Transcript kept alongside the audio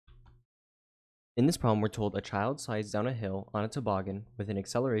In this problem, we're told a child slides down a hill on a toboggan with an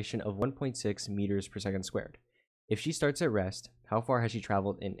acceleration of 1.6 meters per second squared. If she starts at rest, how far has she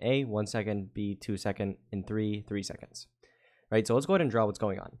traveled in A, 1 second, B, 2 seconds, and 3 seconds? Right, so let's go ahead and draw what's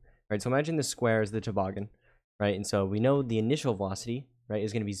going on. Right, so imagine the square is the toboggan, right? And so we know the initial velocity, right,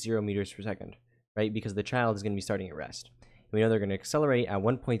 is going to be 0 meters per second, right? Because the child is going to be starting at rest. And we know they're going to accelerate at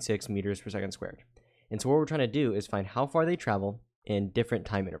 1.6 meters per second squared. And so what we're trying to do is find how far they travel in different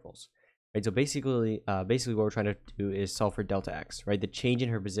time intervals. Right, so basically what we're trying to do is solve for delta x, right? The change in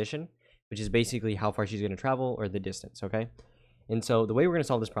her position, which is basically how far she's going to travel or the distance, okay? And so the way we're going to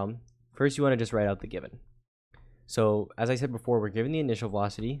solve this problem, first you want to just write out the given. So as I said before, we're given the initial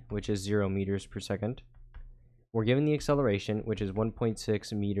velocity, which is 0 meters per second. We're given the acceleration, which is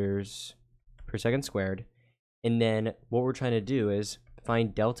 1.6 meters per second squared. And then what we're trying to do is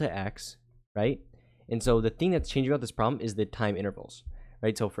find delta x, right? And so the thing that's changing about this problem is the time intervals,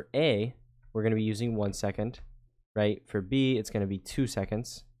 right? So for A, we're going to be using 1 second, right? For B, it's going to be 2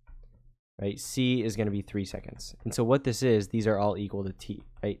 seconds, right? C is going to be 3 seconds. And so what this is, these are all equal to T,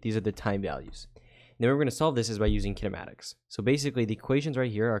 right? These are the time values. And then we're going to solve this is by using kinematics. So basically the equations right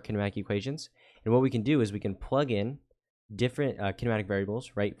here are kinematic equations. And what we can do is we can plug in different kinematic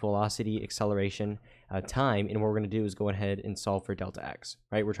variables, right? Velocity, acceleration, time. And what we're going to do is go ahead and solve for delta x,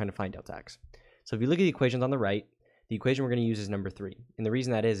 right? We're trying to find delta x. So if you look at the equations on the right, the equation we're going to use is number 3. And the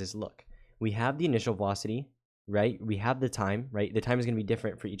reason that is look, we have the initial velocity, right? We have the time, right? The time is going to be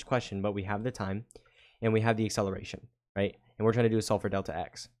different for each question, but we have the time, and we have the acceleration, right? And we're trying to do is solve for delta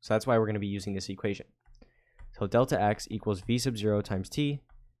x. So that's why we're going to be using this equation. So delta x equals v sub 0 times t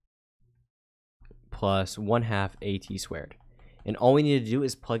plus 1/2 at squared. And all we need to do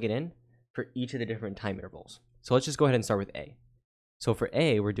is plug it in for each of the different time intervals. So let's just go ahead and start with A. So for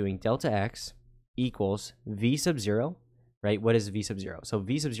A, we're doing delta x equals v sub 0, right? What is v sub 0? So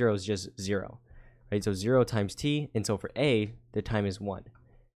v sub 0 is just 0, right? So 0 times t, and so for A, the time is 1.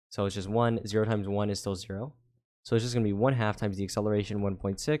 So it's just 1, 0 times 1 is still 0. So it's just going to be 1/2 times the acceleration,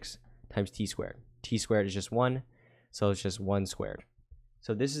 1.6, times t squared. T squared is just 1, so it's just 1 squared.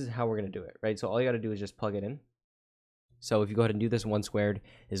 So this is how we're going to do it, right? So all you got to do is just plug it in. So if you go ahead and do this, 1 squared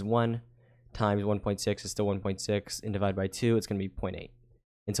is 1 times 1.6 is still 1.6, and divide by 2, it's going to be 0.8.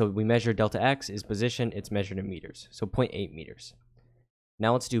 And so we measure delta x is position, it's measured in meters. So 0.8 meters.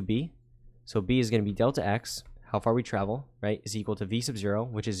 Now let's do B. So B is going to be delta x, how far we travel, right, is equal to v sub 0,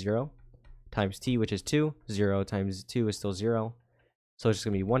 which is 0, times t, which is 2. 0 times 2 is still 0. So it's just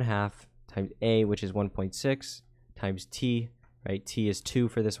going to be 1/2 times A, which is 1.6, times t, right? T is 2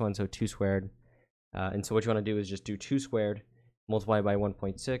 for this one, so 2 squared. And so what you want to do is just do 2 squared, multiply by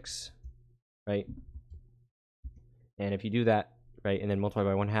 1.6, right? And if you do that, right, and then multiply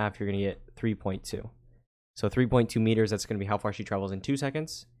by 1/2, you're going to get 3.2. So 3.2 meters, that's going to be how far she travels in 2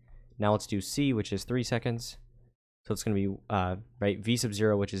 seconds. Now let's do C, which is 3 seconds. So it's going to be, right, v sub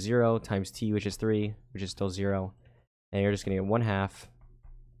 0, which is 0, times t, which is 3, which is still 0. And you're just going to get 1/2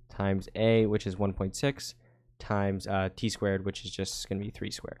 times A, which is 1.6, times t squared, which is just going to be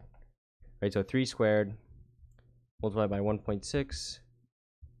 3 squared. Right, so 3 squared multiplied by 1.6,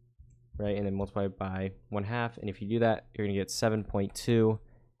 right, and then multiply by 1/2, and if you do that, you're going to get 7.2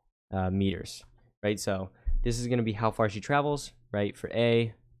 meters, right? So this is going to be how far she travels, right? For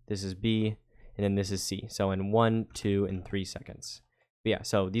A, this is B, and then this is C. So in 1, 2, and 3 seconds. But yeah,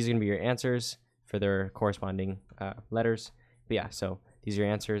 so these are going to be your answers for their corresponding letters. But yeah, so these are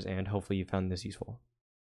your answers, and hopefully you found this useful.